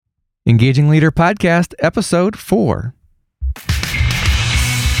Engaging Leader Podcast, Episode 4.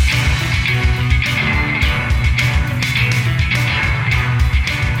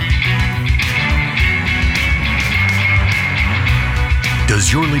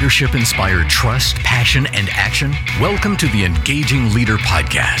 Does your leadership inspire trust, passion, and action? Welcome to the Engaging Leader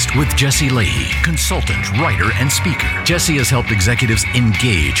Podcast with Jesse Leahy, consultant, writer, and speaker. Jesse has helped executives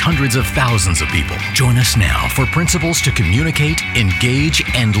engage hundreds of thousands of people. Join us now for principles to communicate, engage,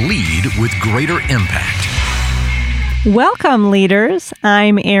 and lead with greater impact. Welcome, leaders.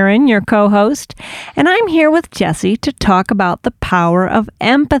 I'm Erin, your co-host, and I'm here with Jesse to talk about the power of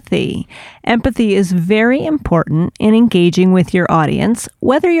empathy. Empathy is very important in engaging with your audience,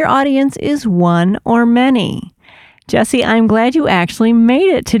 whether your audience is one or many. Jesse, I'm glad you actually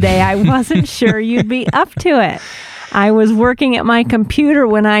made it today. I wasn't sure you'd be up to it. I was working at my computer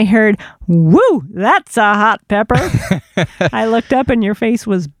when I heard, "Woo, that's a hot pepper." I looked up and your face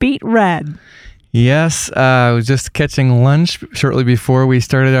was beet red. Yes, I was just catching lunch shortly before we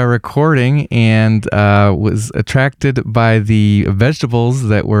started our recording and was attracted by the vegetables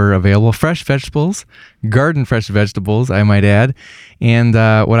that were available, fresh vegetables, garden fresh vegetables, I might add. And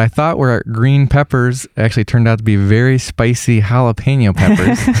what I thought were green peppers actually turned out to be very spicy jalapeno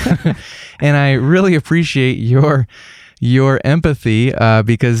peppers. And I really appreciate your empathy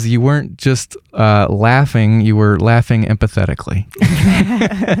because you weren't just laughing, you were laughing empathetically.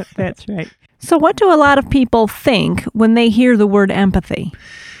 That's right. So what do a lot of people think when they hear the word empathy?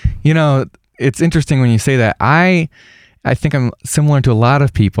 You know, it's interesting when you say that. I think I'm similar to a lot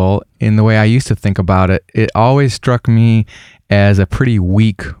of people in the way I used to think about it. It always struck me as a pretty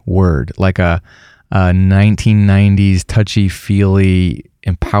weak word, like a 1990s touchy-feely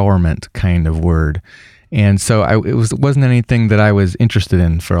empowerment kind of word. And so it wasn't anything that I was interested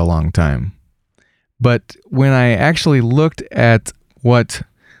in for a long time. But when I actually looked at what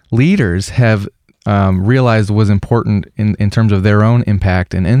leaders have realized was important in terms of their own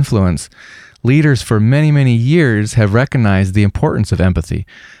impact and influence, leaders for many, many years have recognized the importance of empathy.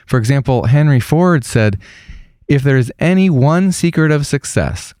 For example, Henry Ford said, "If there is any one secret of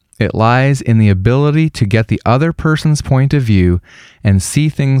success, it lies in the ability to get the other person's point of view and see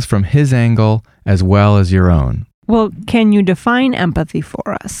things from his angle as well as your own." Well, can you define empathy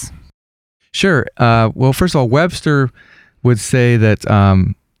for us? Sure. Well, first of all, Webster would say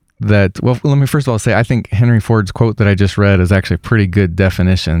well, let me first of all say, I think Henry Ford's quote that I just read is actually a pretty good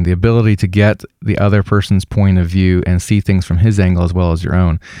definition. The ability to get the other person's point of view and see things from his angle as well as your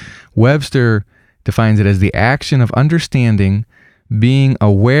own. Webster defines it as the action of understanding, being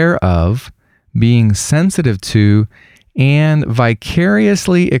aware of, being sensitive to, and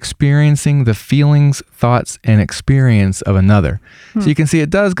vicariously experiencing the feelings, thoughts, and experience of another. So you can see it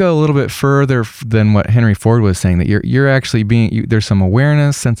does go a little bit further than what Henry Ford was saying, that you're actually there's some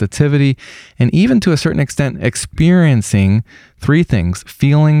awareness, sensitivity, and even to a certain extent experiencing three things: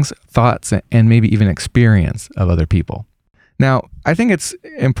 feelings, thoughts, and maybe even experience of other people. Now, I think it's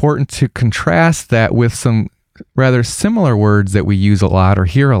important to contrast that with some rather similar words that we use a lot or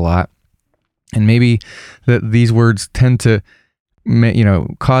hear a lot. And maybe that these words tend to,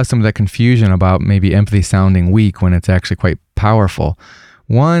 cause some of that confusion about maybe empathy sounding weak when it's actually quite powerful.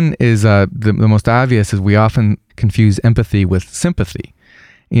 One is the most obvious is we often confuse empathy with sympathy.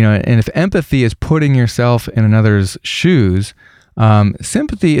 And if empathy is putting yourself in another's shoes,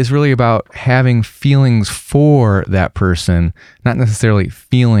 sympathy is really about having feelings for that person, not necessarily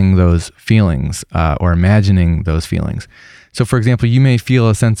feeling those feelings or imagining those feelings. So, for example, you may feel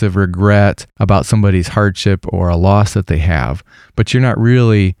a sense of regret about somebody's hardship or a loss that they have, but you're not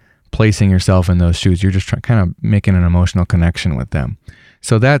really placing yourself in those shoes. You're just kind of making an emotional connection with them.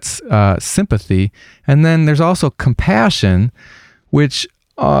 So that's sympathy. And then there's also compassion, which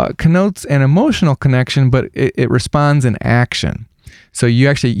connotes an emotional connection, but it responds in action. So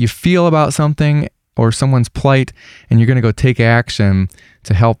you feel about something or someone's plight, and you're going to go take action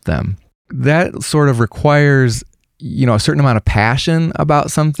to help them. That sort of requires a certain amount of passion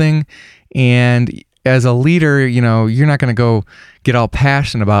about something. And as a leader, you're not going to go get all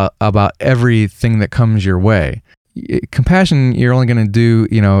passionate about everything that comes your way. Compassion, you're only going to do,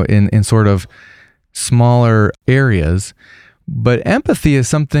 in sort of smaller areas. But empathy is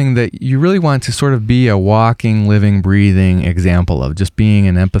something that you really want to sort of be a walking, living, breathing example of. Just being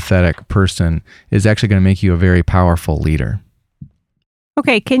an empathetic person is actually going to make you a very powerful leader.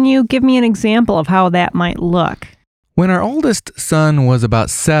 Okay, can you give me an example of how that might look? When our oldest son was about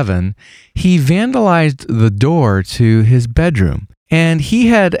 7, he vandalized the door to his bedroom. And he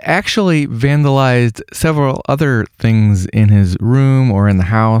had actually vandalized several other things in his room or in the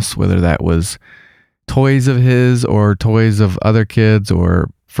house, whether that was toys of his or toys of other kids or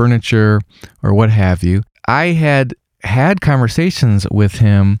furniture or what have you. I had conversations with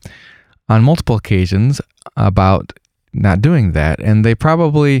him on multiple occasions about not doing that. And they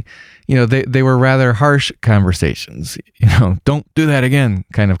probably, they were rather harsh conversations, don't do that again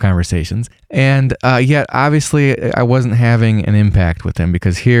kind of conversations. And yet obviously I wasn't having an impact with him,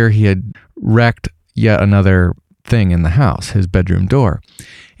 because here he had wrecked yet another thing in the house, his bedroom door.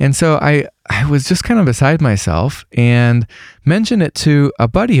 And so I was just kind of beside myself and mentioned it to a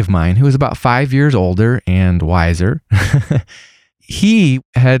buddy of mine who was about 5 years older and wiser. He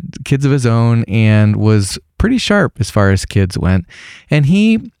had kids of his own and was pretty sharp as far as kids went. And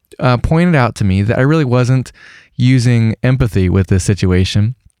he pointed out to me that I really wasn't using empathy with this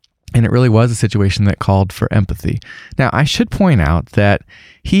situation. And it really was a situation that called for empathy. Now, I should point out that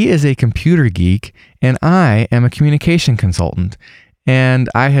he is a computer geek and I am a communication consultant. And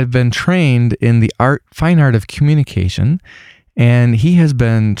I had been trained in the fine art of communication. And he has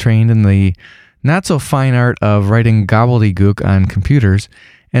been trained in the not so fine art of writing gobbledygook on computers.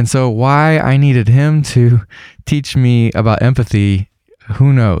 And so why I needed him to teach me about empathy,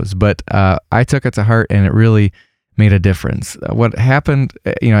 who knows? But I took it to heart, and it really made a difference. What happened,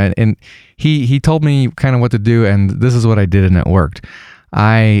 and he told me kind of what to do, and this is what I did, and it worked.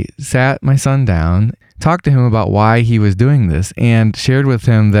 I sat my son down, talked to him about why he was doing this, and shared with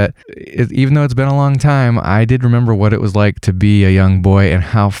him that even though it's been a long time, I did remember what it was like to be a young boy and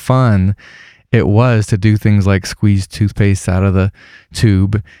how fun it was to do things like squeeze toothpaste out of the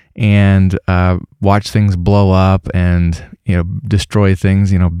tube and watch things blow up and destroy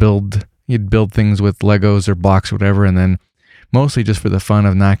things. You'd build things with Legos or blocks or whatever, and then mostly just for the fun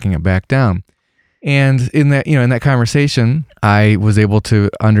of knocking it back down. And in that conversation, I was able to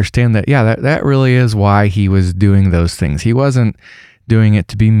understand that that really is why he was doing those things. He wasn't doing it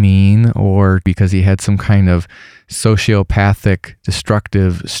to be mean or because he had some kind of sociopathic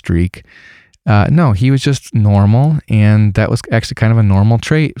destructive streak. No, he was just normal, and that was actually kind of a normal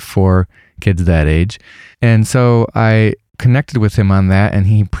trait for kids that age. And so I connected with him on that, and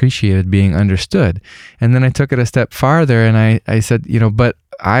he appreciated being understood. And then I took it a step farther, and I said, but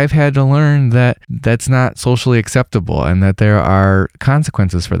I've had to learn that that's not socially acceptable, and that there are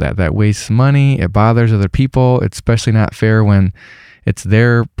consequences for that. That wastes money, it bothers other people. It's especially not fair when it's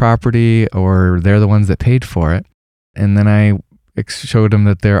their property or they're the ones that paid for it. And then I showed him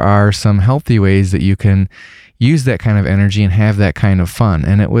that there are some healthy ways that you can use that kind of energy and have that kind of fun.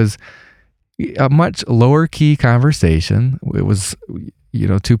 And it was a much lower key conversation. It was,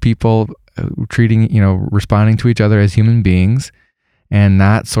 two people responding to each other as human beings, and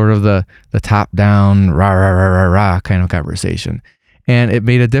not sort of the top down rah rah rah rah rah kind of conversation. And it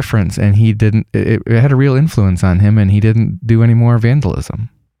made a difference, and it had a real influence on him, and he didn't do any more vandalism.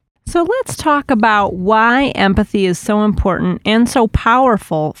 So let's talk about why empathy is so important and so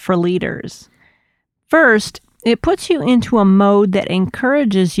powerful for leaders. First, it puts you into a mode that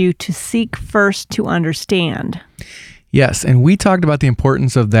encourages you to seek first to understand. Yes, and we talked about the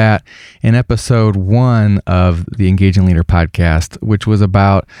importance of that in episode 1 of the Engaging Leader podcast, which was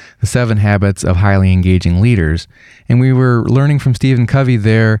about the 7 habits of highly engaging leaders. And we were learning from Stephen Covey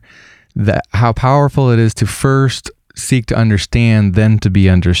there that how powerful it is to first seek to understand, then to be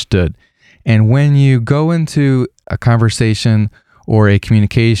understood. And when you go into a conversation or a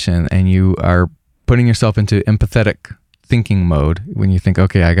communication and you are putting yourself into empathetic thinking mode, when you think,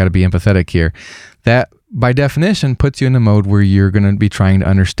 okay, I got to be empathetic here, that by definition puts you in a mode where you're going to be trying to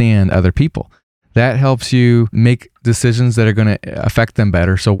understand other people. That helps you make decisions that are going to affect them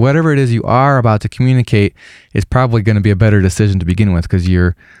better. So whatever it is you are about to communicate is probably going to be a better decision to begin with, because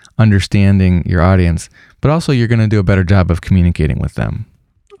you're understanding your audience, but also you're going to do a better job of communicating with them.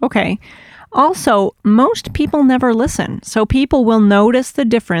 Okay. Also, most people never listen, so people will notice the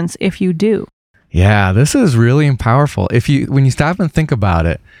difference if you do. Yeah, this is really powerful. When you stop and think about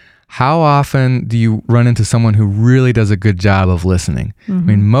it, how often do you run into someone who really does a good job of listening? Mm-hmm. I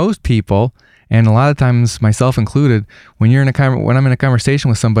mean, most people, and a lot of times myself included, when I'm in a conversation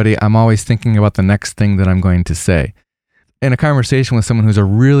with somebody, I'm always thinking about the next thing that I'm going to say. In a conversation with someone who's a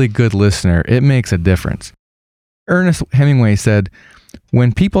really good listener, it makes a difference. Ernest Hemingway said,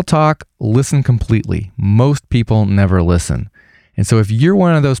 "When people talk, listen completely. Most people never listen." And so if you're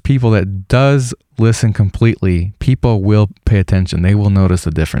one of those people that does listen completely, people will pay attention. They will notice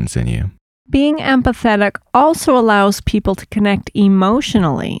a difference in you. Being empathetic also allows people to connect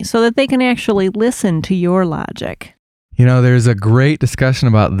emotionally so that they can actually listen to your logic. There's a great discussion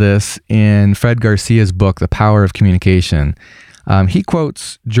about this in Fred Garcia's book, The Power of Communication. He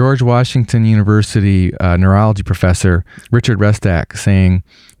quotes George Washington University neurology professor Richard Restak saying,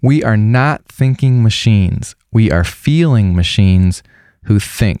 "We are not thinking machines. We are feeling machines who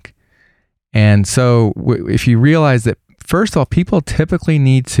think. And so if you realize that, first of all, people typically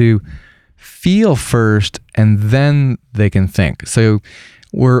need to feel first and then they can think. So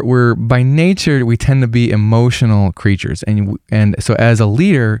we're by nature, we tend to be emotional creatures. And so as a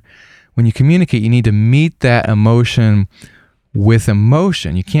leader, when you communicate, you need to meet that emotion with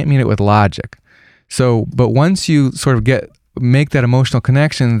emotion. You can't meet it with logic. So, but once you sort of make that emotional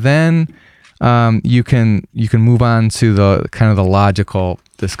connection, then you can move on to the kind of the logical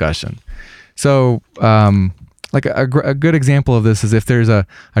discussion. So, like a good example of this is if there's a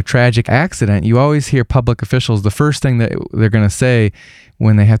tragic accident, you always hear public officials, the first thing that they're going to say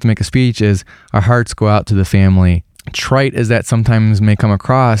when they have to make a speech is, our hearts go out to the family. Trite as that sometimes may come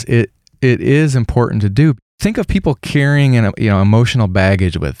across, it is important to do. Think of people carrying an emotional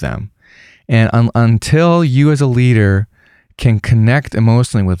baggage with them. And until you as a leader can connect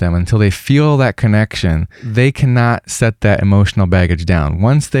emotionally with them, until they feel that connection, they cannot set that emotional baggage down.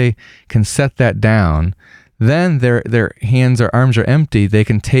 Once they can set that down, then their hands or arms are empty. They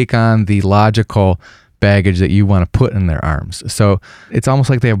can take on the logical baggage that you want to put in their arms. So it's almost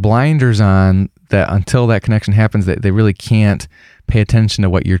like they have blinders on, that until that connection happens, that they really can't pay attention to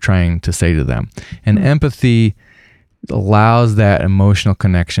what you're trying to say to them. And empathy allows that emotional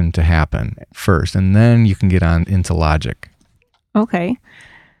connection to happen first, and then you can get on into logic. Okay.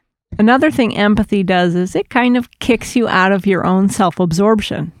 Another thing empathy does is it kind of kicks you out of your own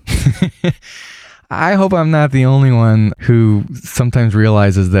self-absorption. I hope I'm not the only one who sometimes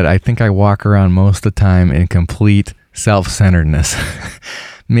realizes that I think I walk around most of the time in complete self-centeredness.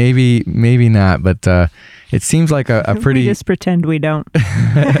 Maybe not, but it seems like a pretty... We just pretend we don't.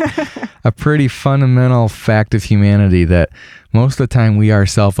 A pretty fundamental fact of humanity that most of the time we are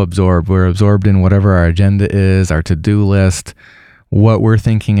self-absorbed. We're absorbed in whatever our agenda is, our to-do list, what we're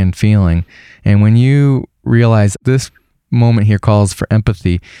thinking and feeling. And when you realize this moment here calls for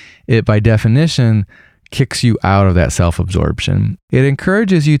empathy, it by definition kicks you out of that self-absorption. It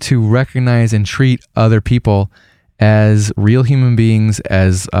encourages you to recognize and treat other people as real human beings,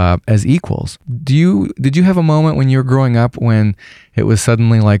 as equals. Did you have a moment when you were growing up when it was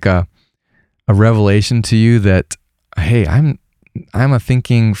suddenly like a revelation to you that, hey, I'm a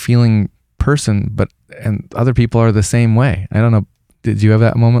thinking, feeling person, and other people are the same way? I don't know. Did you have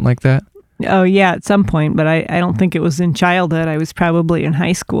that moment like that? Oh, yeah, at some point, but I don't think it was in childhood. I was probably in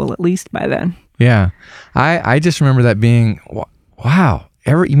high school, at least by then. Yeah. I just remember that being, wow,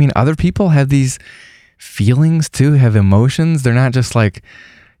 you mean other people have these feelings too, have emotions? They're not just like,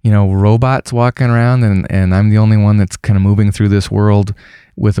 robots walking around and I'm the only one that's kind of moving through this world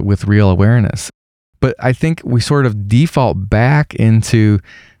with real awareness. But I think we sort of default back into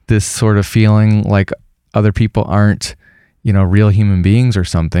this sort of feeling like other people aren't real human beings or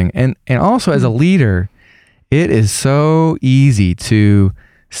something. And also as a leader, it is so easy to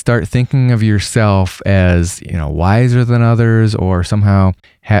start thinking of yourself as, wiser than others, or somehow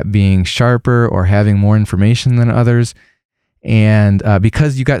being sharper or having more information than others. And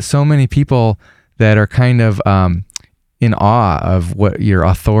because you got so many people that are kind of in awe of what your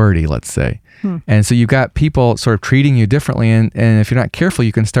authority, let's say. And so you've got people sort of treating you differently. And if you're not careful,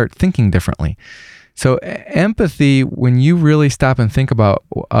 you can start thinking differently. So empathy, when you really stop and think about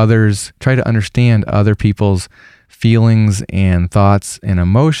others, try to understand other people's feelings and thoughts and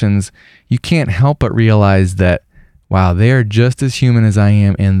emotions, you can't help but realize that, wow, they are just as human as I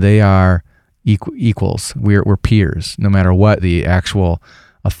am, and they are equals. We're peers, no matter what the actual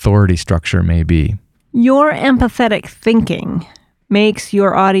authority structure may be. Your empathetic thinking makes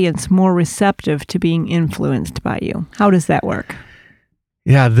your audience more receptive to being influenced by you. How does that work?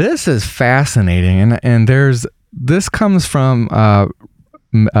 Yeah, this is fascinating, and this comes from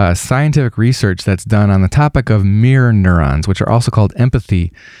scientific research that's done on the topic of mirror neurons, which are also called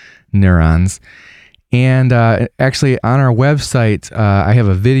empathy neurons. And actually, on our website, I have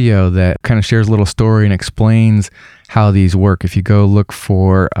a video that kind of shares a little story and explains how these work. If you go look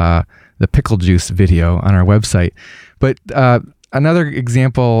for the pickle juice video on our website, but another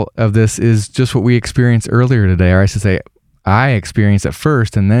example of this is just what we experienced earlier today, or I should say, I experienced it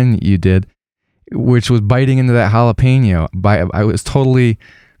first and then you did, which was biting into that jalapeno. I was totally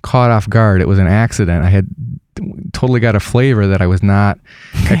caught off guard. It was an accident. I had totally got a flavor that I was not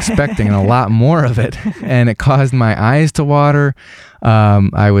expecting, and a lot more of it. And it caused my eyes to water.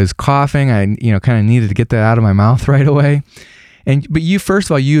 I was coughing. I kind of needed to get that out of my mouth right away. But first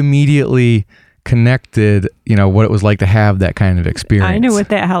of all, you immediately connected, what it was like to have that kind of experience. I knew what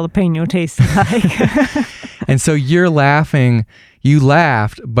that jalapeno tasted like. And so you're laughing. You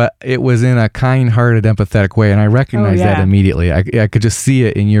laughed, but it was in a kind-hearted, empathetic way, and I recognized that immediately. I could just see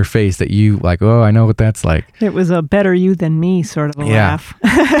it in your face that you like, oh, I know what that's like. It was a better you than me sort of a laugh.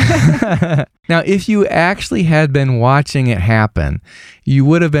 Now, if you actually had been watching it happen, you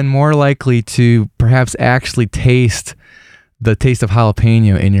would have been more likely to perhaps actually taste the taste of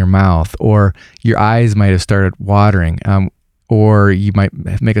jalapeno in your mouth, or your eyes might have started watering, or you might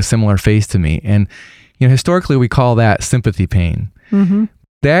make a similar face to me. And historically, we call that sympathy pain. Mm-hmm.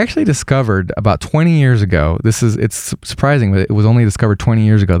 They actually discovered about 20 years ago, it's surprising, but it was only discovered 20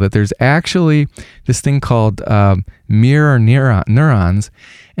 years ago, that there's actually this thing called mirror neurons,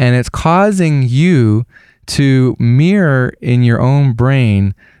 and it's causing you to mirror in your own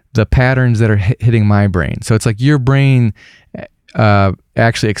brain the patterns that are hitting my brain. So it's like your brain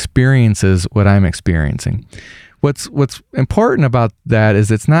actually experiences what I'm experiencing. What's important about that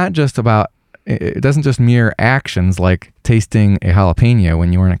is it doesn't just mirror actions like tasting a jalapeno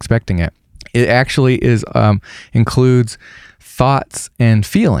when you weren't expecting it. It actually includes thoughts and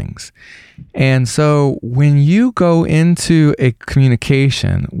feelings. And so when you go into a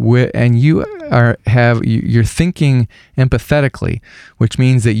communication and you're thinking empathetically, which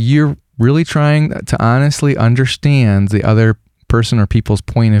means that you're really trying to honestly understand the other person or people's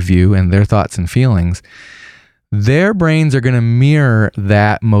point of view and their thoughts and feelings, their brains are going to mirror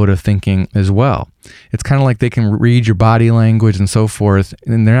that mode of thinking as well. It's kind of like they can read your body language and so forth,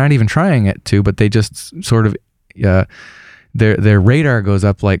 and they're not even trying it to, but they just sort of, their radar goes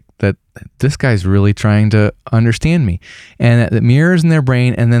up like that. This guy's really trying to understand me, and it mirrors in their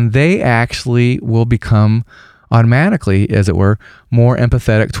brain, and then they actually will become automatically, as it were, more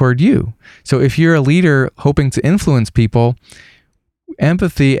empathetic toward you. So if you're a leader hoping to influence people,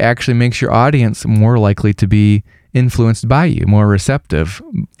 empathy actually makes your audience more likely to be influenced by you, more receptive.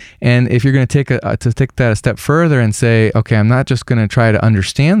 And if you're going to take that a step further and say, okay, I'm not just going to try to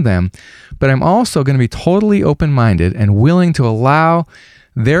understand them, but I'm also going to be totally open-minded and willing to allow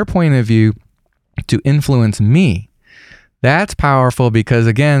their point of view to influence me. That's powerful because,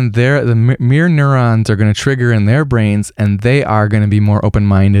 again, the mirror neurons are going to trigger in their brains, and they are going to be more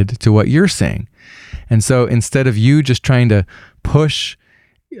open-minded to what you're saying. And so instead of you just trying to push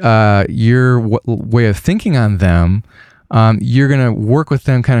your way of thinking on them, you're going to work with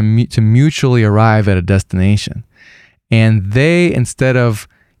them kind of to mutually arrive at a destination. And they, instead of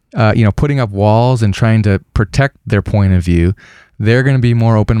putting up walls and trying to protect their point of view, they're going to be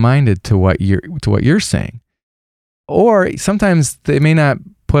more open-minded to what you're saying. Or sometimes they may not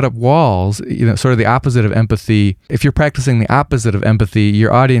put up walls, sort of the opposite of empathy. If you're practicing the opposite of empathy,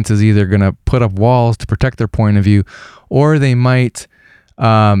 your audience is either going to put up walls to protect their point of view, or they might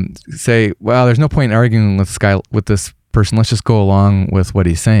say, well, there's no point in arguing with this person. Let's just go along with what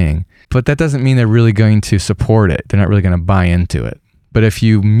he's saying. But that doesn't mean they're really going to support it. They're not really going to buy into it. But if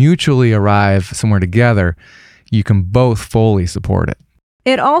you mutually arrive somewhere together, you can both fully support it.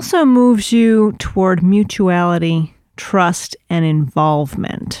 It also moves you toward mutuality, trust, and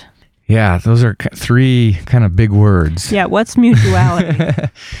involvement. Yeah, those are three kind of big words. Yeah, what's mutuality?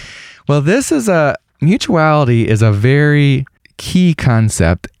 Well, mutuality is a very key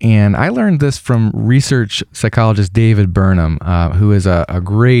concept, and I learned this from research psychologist David Burnham, who is a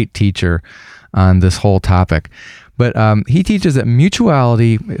great teacher on this whole topic. But he teaches that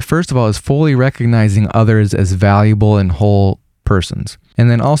mutuality, first of all, is fully recognizing others as valuable and whole persons, and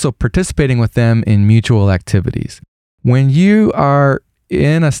then also participating with them in mutual activities. When you are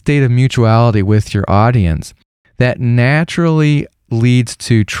in a state of mutuality with your audience, that naturally leads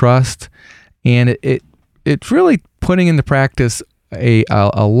to trust, and it's really putting into practice a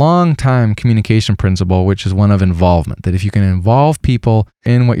long-time communication principle, which is one of involvement, that if you can involve people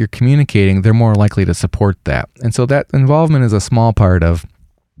in what you're communicating, they're more likely to support that. And so that involvement is a small part of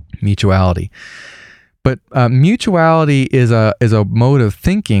mutuality. But mutuality is a mode of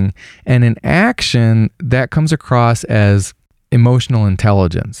thinking and an action that comes across as emotional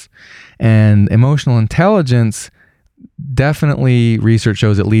intelligence. And emotional intelligence, definitely research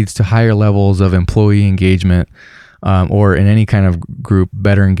shows it leads to higher levels of employee engagement, or in any kind of group,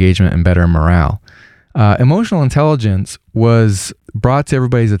 better engagement and better morale. Emotional intelligence was brought to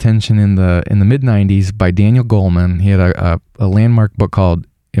everybody's attention in the mid-90s by Daniel Goleman. He had a landmark book called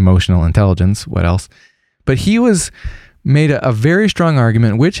Emotional Intelligence. What else? But he made a very strong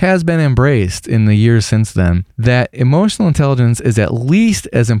argument, which has been embraced in the years since then, that emotional intelligence is at least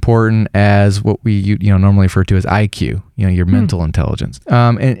as important as what we normally refer to as IQ, your mental intelligence.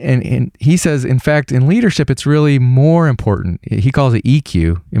 And he says, in fact, in leadership, it's really more important. He calls it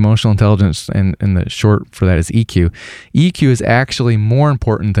EQ, emotional intelligence, and the short for that is EQ. EQ is actually more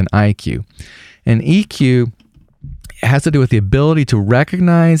important than IQ. And EQ has to do with the ability to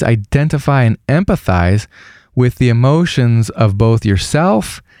recognize, identify, and empathize with the emotions of both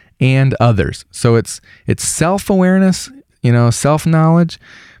yourself and others. So it's self-awareness, self-knowledge,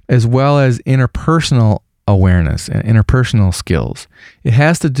 as well as interpersonal awareness and interpersonal skills. It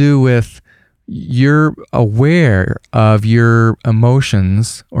has to do with you're aware of your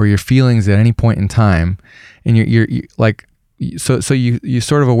emotions or your feelings at any point in time, and you're like, so you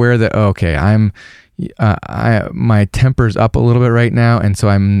sort of aware that, okay, my temper's up a little bit right now, and so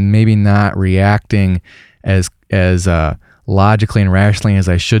I'm maybe not reacting as logically and rationally as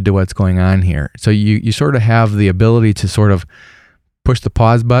I should to what's going on here. So you sort of have the ability to sort of push the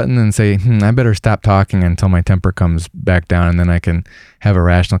pause button and say, I better stop talking until my temper comes back down, and then I can have a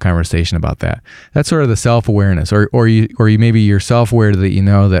rational conversation about that. That's sort of the self-awareness, or you maybe you're self-aware that you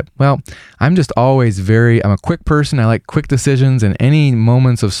know that, well, I'm just always I'm a quick person. I like quick decisions, and any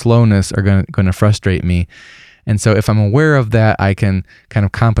moments of slowness are going to frustrate me. And so if I'm aware of that, I can kind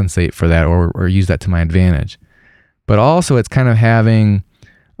of compensate for that or use that to my advantage. But also it's kind of having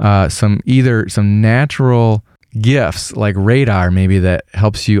some natural gifts like radar maybe that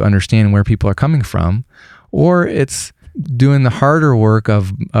helps you understand where people are coming from, or it's doing the harder work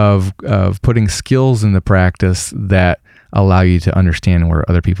of putting skills into practice that allow you to understand where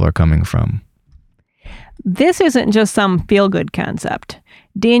other people are coming from. This isn't just some feel-good concept.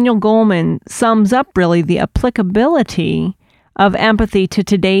 Daniel Goleman sums up really the applicability of empathy to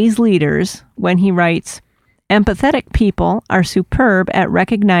today's leaders when he writes, "Empathetic people are superb at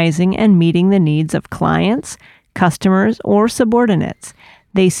recognizing and meeting the needs of clients, customers, or subordinates.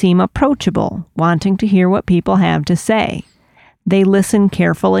 They seem approachable, wanting to hear what people have to say. They listen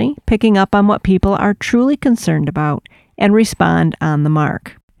carefully, picking up on what people are truly concerned about, and respond on the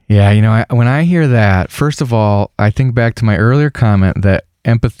mark." Yeah, when I hear that, first of all, I think back to my earlier comment that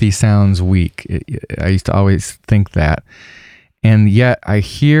empathy sounds weak. I used to always think that. And yet I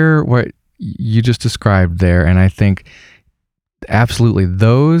hear what you just described there, and I think absolutely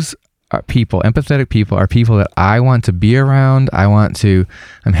those people, empathetic people, are people that I want to be around.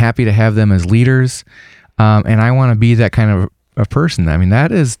 I'm happy to have them as leaders, and I want to be that kind of a person. I mean,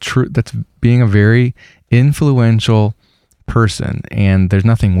 that is true. That's being a very influential person, and there's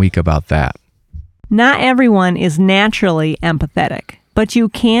nothing weak about that. Not everyone is naturally empathetic, but you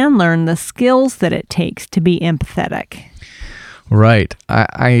can learn the skills that it takes to be empathetic. Right.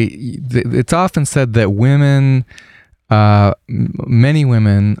 It's often said that women, many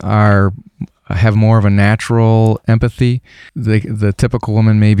women have more of a natural empathy. The typical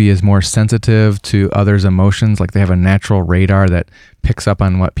woman maybe is more sensitive to others' emotions, like they have a natural radar that picks up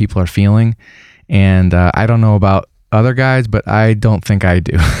on what people are feeling. And I don't know about other guys, but I don't think I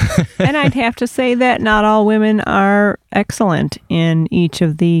do. And I'd have to say that not all women are excellent in each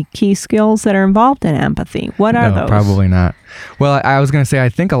of the key skills that are involved in empathy. What are those? Probably not. Well, I was going to say, I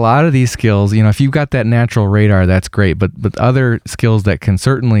think a lot of these skills, if you've got that natural radar, that's great. But other skills that can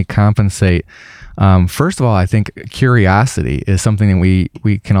certainly compensate. First of all, I think curiosity is something that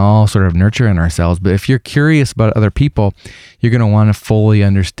we can all sort of nurture in ourselves. But if you're curious about other people, you're going to want to fully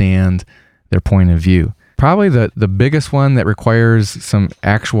understand their point of view. Probably the biggest one that requires some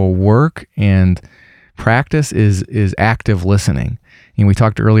actual work and practice is active listening. And we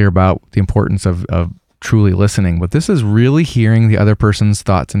talked earlier about the importance of truly listening, but this is really hearing the other person's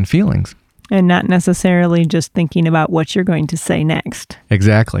thoughts and feelings. And not necessarily just thinking about what you're going to say next.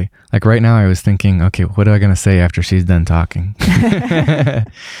 Exactly. Like right now I was thinking, okay, what am I going to say after she's done talking?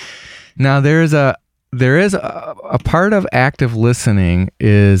 Now there is a part of active listening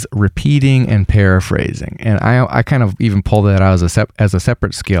is repeating and paraphrasing. And I kind of even pull that out as a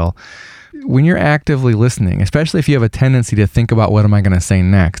separate skill. When you're actively listening, especially if you have a tendency to think about what am I going to say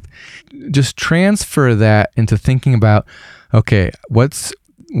next, just transfer that into thinking about, okay, what's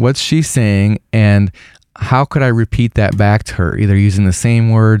she saying and how could I repeat that back to her, either using the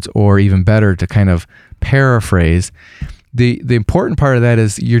same words or even better to kind of paraphrase. The important part of that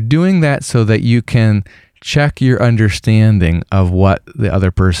is you're doing that so that you can check your understanding of what the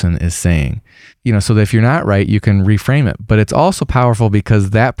other person is saying. So that if you're not right, you can reframe it. But it's also powerful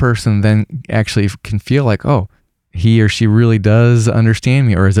because that person then actually can feel like, oh, he or she really does understand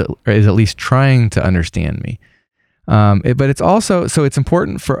me, or is at least trying to understand me. But it's also, so it's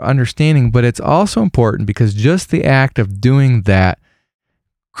important for understanding, but it's also important because just the act of doing that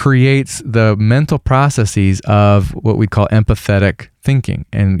creates the mental processes of what we call empathetic thinking.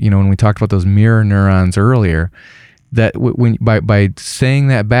 And, when we talked about those mirror neurons earlier, that by saying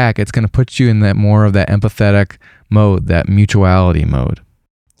that back, it's going to put you in that more of that empathetic mode, that mutuality mode.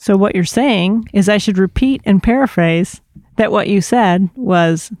 So what you're saying is I should repeat and paraphrase that what you said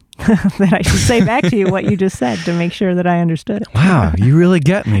was that I should say back to you what you just said to make sure that I understood it. Wow, you really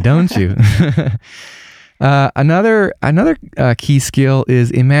get me, don't you? Another key skill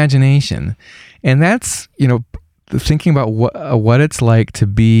is imagination, and that's thinking about what it's like to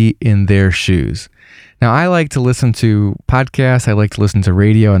be in their shoes. Now, I like to listen to podcasts. I like to listen to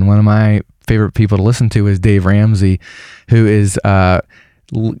radio, and one of my favorite people to listen to is Dave Ramsey, who is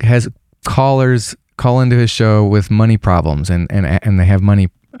has callers call into his show with money problems, and they have money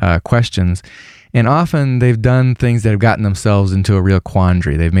questions. And often they've done things that have gotten themselves into a real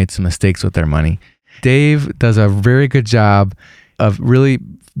quandary. They've made some mistakes with their money. Dave does a very good job of really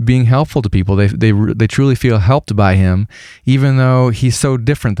being helpful to people. They truly feel helped by him, even though he's so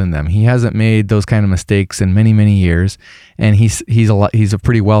different than them. He hasn't made those kind of mistakes in many, many years, and he's a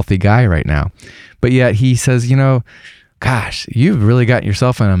pretty wealthy guy right now. But yet he says, gosh, you've really gotten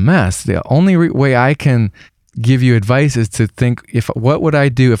yourself in a mess. The only way I can give you advice is to think, what would I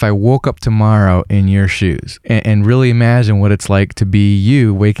do if I woke up tomorrow in your shoes, and really imagine what it's like to be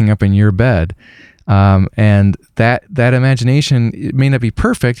you waking up in your bed. And that imagination, it may not be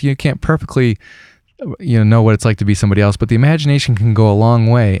perfect. You can't perfectly, know what it's like to be somebody else, but the imagination can go a long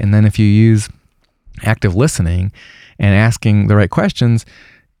way. And then if you use active listening and asking the right questions,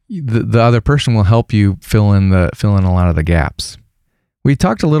 the other person will help you fill in a lot of the gaps. We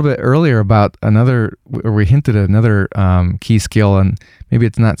talked a little bit earlier about we hinted at another key skill, and maybe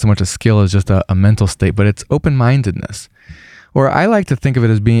it's not so much a skill as just a mental state, but it's open-mindedness. Or I like to think of it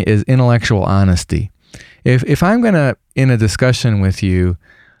as intellectual honesty. If I'm going to, in a discussion with you,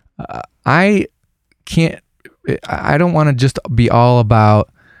 I don't want to just be all about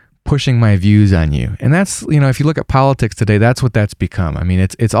pushing my views on you. And that's, if you look at politics today, that's what that's become. I mean,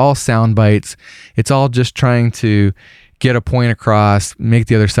 it's all sound bites. It's all just trying to get a point across, make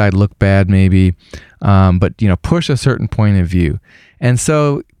the other side look bad maybe, but push a certain point of view. And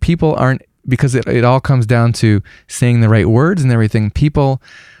so people aren't, because it all comes down to saying the right words and everything. To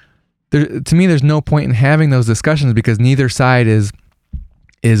me, there's no point in having those discussions because neither side is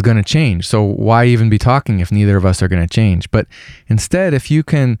going to change. So why even be talking if neither of us are going to change? But instead, if you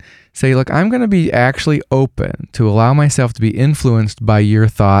can say, look, I'm going to be actually open to allow myself to be influenced by your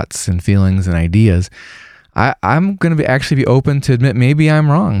thoughts and feelings and ideas, I'm going to actually be open to admit maybe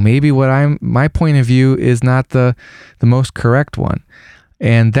I'm wrong. Maybe my point of view is not the most correct one.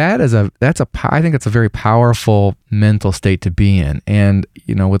 And I think it's a very powerful mental state to be in. And,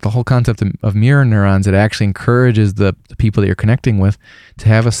 with the whole concept of mirror neurons, it actually encourages the people that you're connecting with to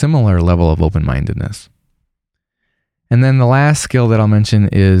have a similar level of open-mindedness. And then the last skill that I'll mention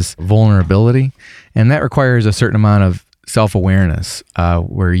is vulnerability. And that requires a certain amount of self-awareness,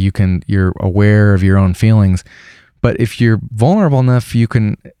 where you're aware of your own feelings. But if you're vulnerable enough, you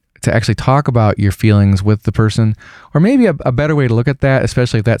can to actually talk about your feelings with the person. Or maybe a better way to look at that,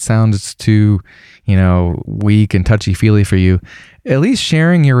 especially if that sounds too, weak and touchy-feely for you, at least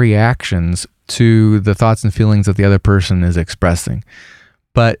sharing your reactions to the thoughts and feelings that the other person is expressing.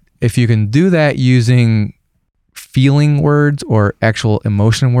 But if you can do that using feeling words or actual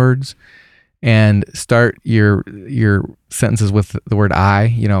emotion words, and start your sentences with the word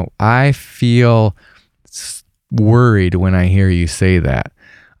I, I feel worried when I hear you say that.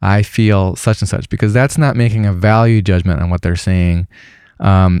 I feel such and such, because that's not making a value judgment on what they're saying.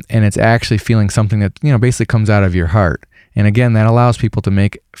 And it's actually feeling something that, basically comes out of your heart. And again, that allows people to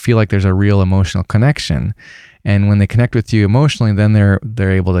feel like there's a real emotional connection. And when they connect with you emotionally, then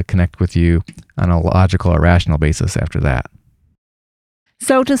they're able to connect with you on a logical or rational basis after that.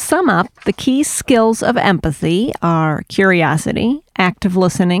 So to sum up, the key skills of empathy are curiosity, active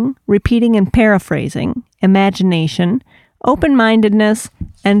listening, repeating and paraphrasing, imagination, open-mindedness,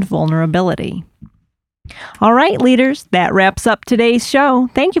 and vulnerability. All right, leaders, that wraps up today's show.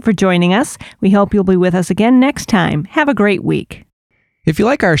 Thank you for joining us. We hope you'll be with us again next time. Have a great week. If you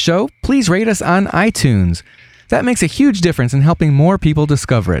like our show, please rate us on iTunes. That makes a huge difference in helping more people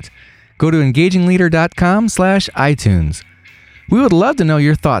discover it. Go to engagingleader.com/iTunes. We would love to know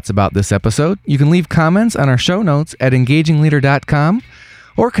your thoughts about this episode. You can leave comments on our show notes at engagingleader.com,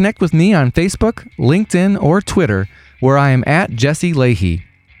 or connect with me on Facebook, LinkedIn, or Twitter, where I am at Jesse Leahy.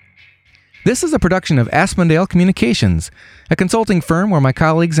 This is a production of Aspendale Communications, a consulting firm where my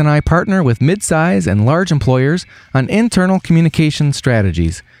colleagues and I partner with mid-size and large employers on internal communication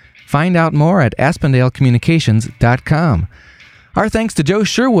strategies. Find out more at aspendalecommunications.com. Our thanks to Joe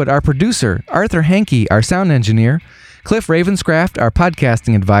Sherwood, our producer, Arthur Hankey, our sound engineer, Cliff Ravenscraft, our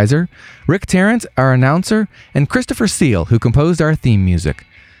podcasting advisor, Rick Tarrant, our announcer, and Christopher Steele, who composed our theme music.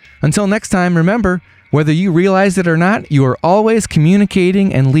 Until next time, remember, whether you realize it or not, you are always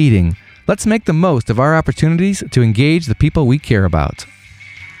communicating and leading. Let's make the most of our opportunities to engage the people we care about.